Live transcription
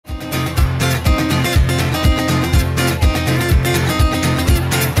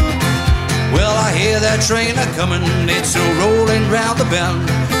that train a-comin', it's a-rollin' round the bend,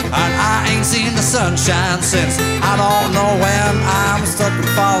 and I ain't seen the sunshine since I don't know when. I'm stuck in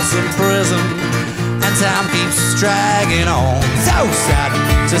Folsom Prison, and time keeps dragging on. So sad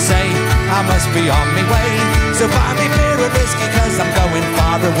to say, I must be on my way. So buy me beer and whiskey, cause I'm going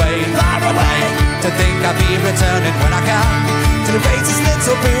far away. Far away! To think I'll be returning when I can, to the greatest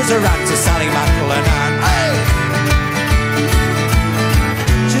little boozer and to Sally McLennan. Hey!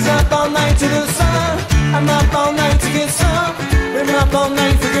 She's up all night to the sun, I'm up all night to get some. We're up all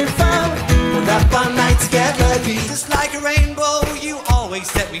night for good fun, we're up all night to get lucky. Just like a rainbow, you always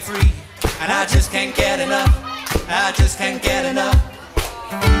set me free, and I just can't get enough, I just can't get enough.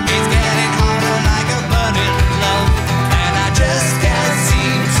 It's getting harder like a burning love, and I just can't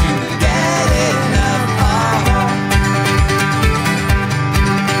seem to get enough.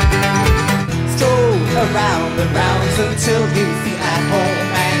 Stroll around the rounds until you feel at home.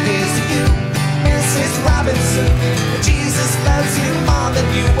 And here's to you, Mrs. Robinson, Jesus loves you more than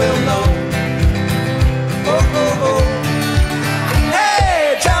you will know. Oh, oh, oh.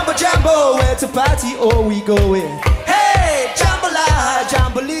 Hey, Jumbo Jumbo, where to party or we going? Hey, Jambalaya,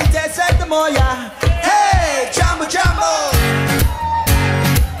 Jambalita, set the moya. Hey, Jumbo Jumbo.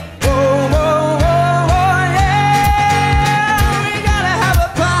 Oh, oh, oh, oh, yeah. We gotta have a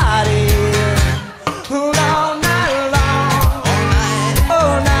party all night long.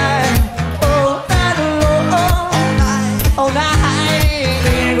 All night, all night, all night, all night.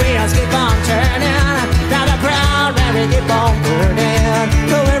 The wheels keep on turning, down the ground, and we keep on burning.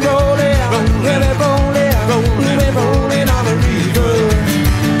 Going rolling, we're rolling, we're rolling on the river.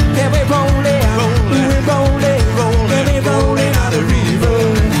 Yeah, we're rolling, we're rolling, we're rolling on the river.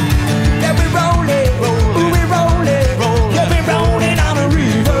 Yeah, we're rolling, we're rolling, yeah, we're rolling on the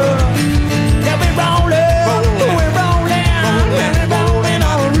river. Yeah, we're rolling, we're rolling, we're rolling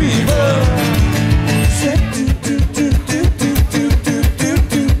on the river.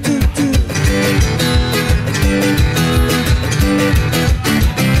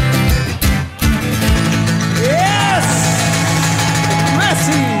 Yes!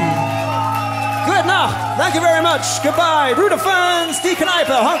 Merci! Good enough. Thank you very much. Goodbye. Bru der Fe, die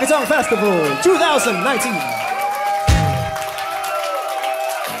Kneipe Honky Tonk Festival 2019.